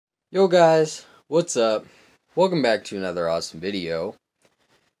Yo guys, what's up? Welcome back to another awesome video.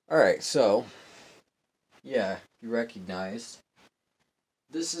 Alright, so, yeah, you recognized,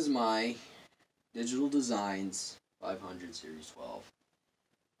 this is my Digital Designs 500 Series 12.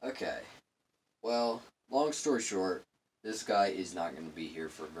 Okay, well, long story short, this guy is not going to be here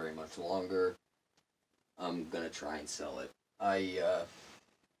for very much longer. I'm going to try and sell it. Yeah.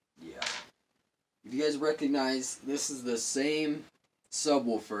 If you guys recognize, this is the same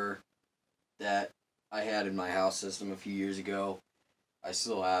subwoofer that I had in my house system a few years ago. I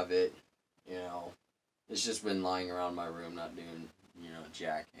still have it, it's just been lying around my room, not doing,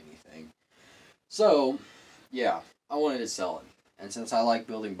 jack anything. So, yeah, I wanted to sell it. And since I like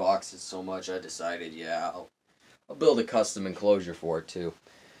building boxes so much, I decided, I'll build a custom enclosure for it too.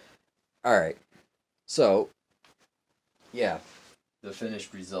 Alright, so, yeah, the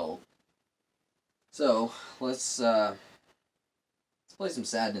finished result. So, let's play some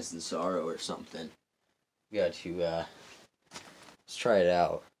Sadness and Sorrow or something. We got to, let's try it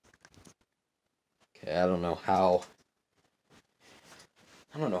out. Okay, I don't know how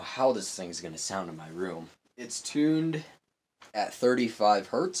this thing's gonna sound in my room. It's tuned at 35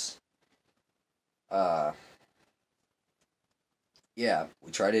 hertz. Yeah,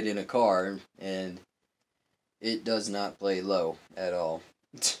 we tried it in a car, and it does not play low at all.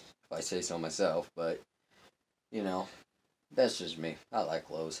 If I say so myself, but, that's just me. I like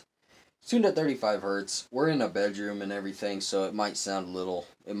lows. It's tuned at 35 hertz. We're in a bedroom and everything, so it might sound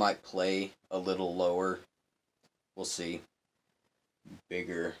it might play a little lower. We'll see.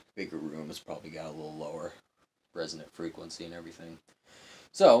 Bigger room has probably got a little lower resonant frequency and everything.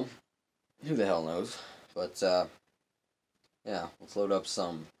 So, who the hell knows? But, yeah, let's load up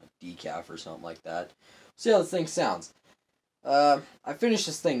some decaf or something like that. See how this thing sounds. I finished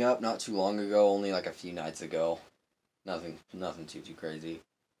this thing up not too long ago, only like a few nights ago. Nothing too crazy.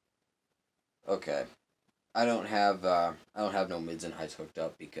 Okay. I don't have no mids and highs hooked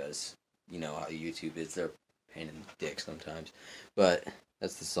up because you know how YouTube is, they're a pain in the dick sometimes. But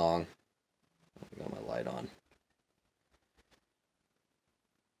that's the song. I got my light on.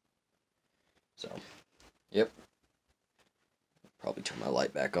 So, yep. Probably turn my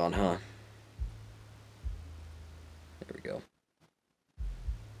light back on, huh? There we go.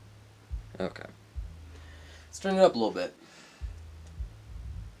 Okay. Let's turn it up a little bit.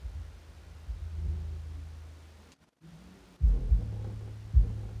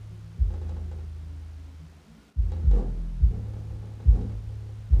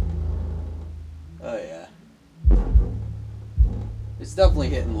 Oh yeah. It's definitely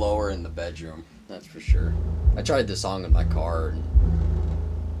hitting lower in the bedroom, that's for sure. I tried this song in my car, and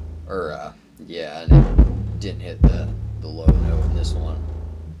it didn't hit the low note in this one.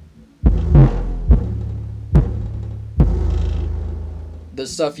 The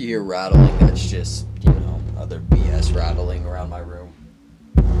stuff you hear rattling, that's just, other BS rattling around my room.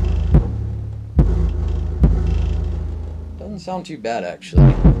 Doesn't sound too bad, actually.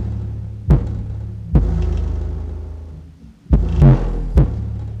 I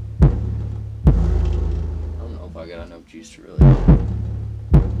don't know if I got enough juice to really...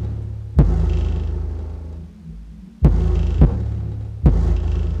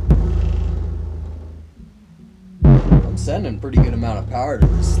 I'm sending a pretty good amount of power to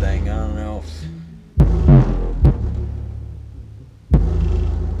this thing. I don't know if...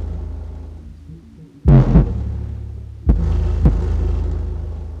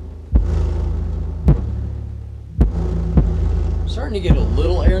 I'm starting to get a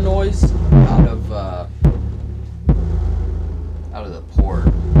little air noise out of the port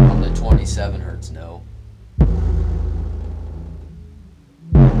on the 27 hertz note.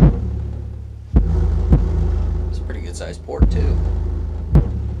 It's a pretty good sized port too.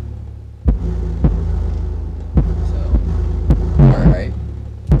 So, alright.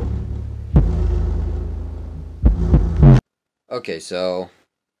 Okay, so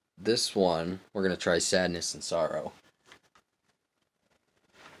this one, we're going to try Sadness and Sorrow.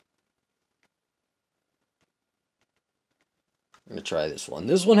 I'm going to try this one.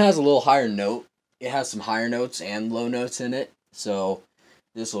 This one has a little higher note. It has some higher notes and low notes in it. So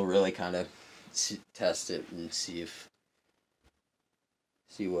this will really kind of test it and see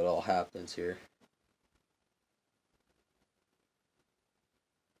what all happens here.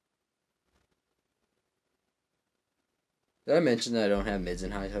 Did I mention that I don't have mids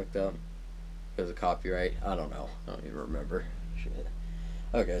and highs hooked up? Because of copyright? I don't know. I don't even remember. Shit.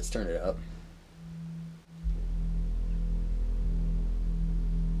 Okay, let's turn it up.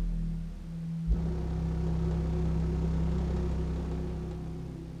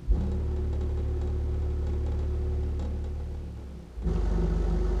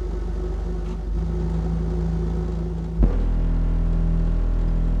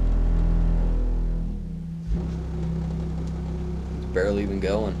 barely even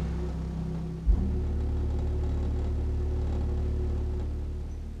going.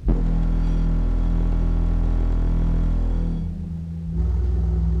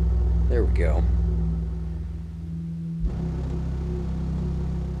 There we go.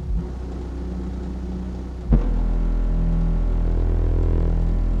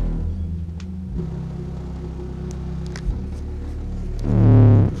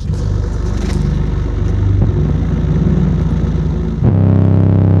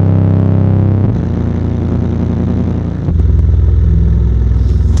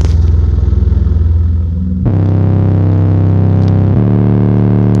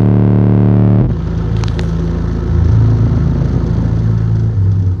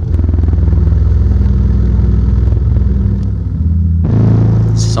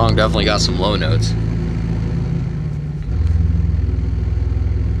 Song definitely got some low notes.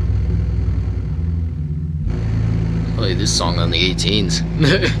 Play this song on the 18s.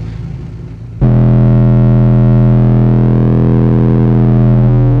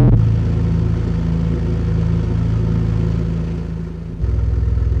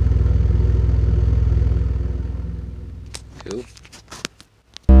 Cool.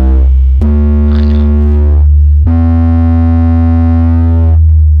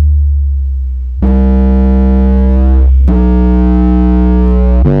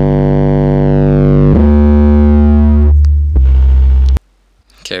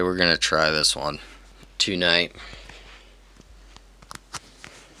 Okay, we're gonna try this one tonight.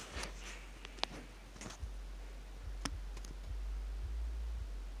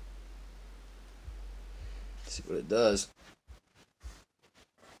 See what it does.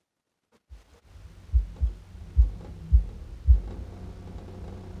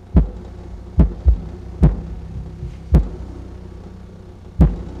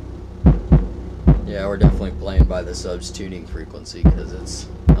 Yeah, we're definitely playing by the sub's tuning frequency because it's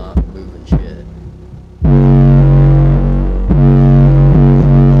not moving shit.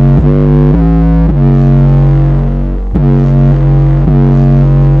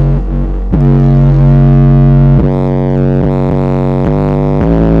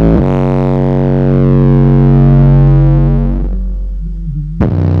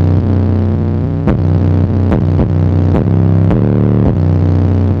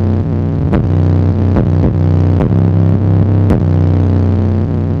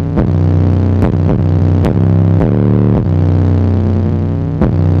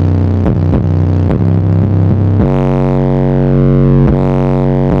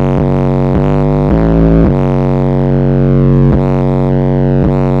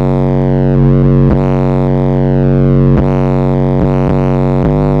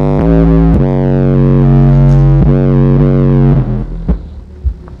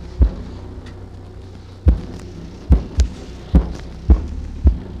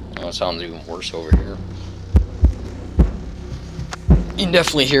 It sounds even worse over here. You can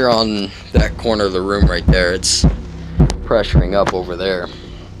definitely hear on that corner of the room right there, it's pressuring up over there.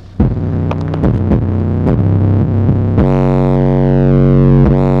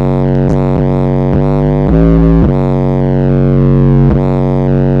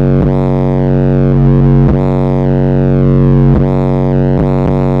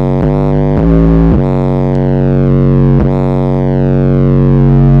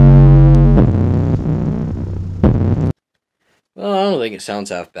 Well, I don't think it sounds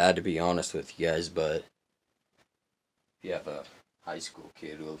half bad, to be honest with you guys, but if you have a high school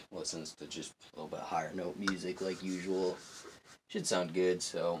kid who listens to just a little bit higher note music like usual, should sound good.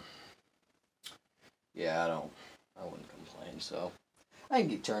 So yeah, I wouldn't complain. So I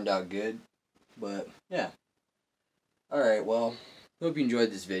think it turned out good, but yeah. Alright, well, hope you enjoyed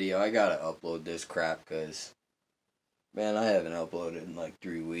this video. I gotta upload this crap because, man, I haven't uploaded in like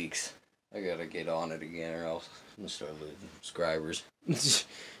 3 weeks. I gotta get on it again or else I'm gonna start losing subscribers.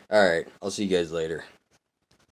 Alright, I'll see you guys later.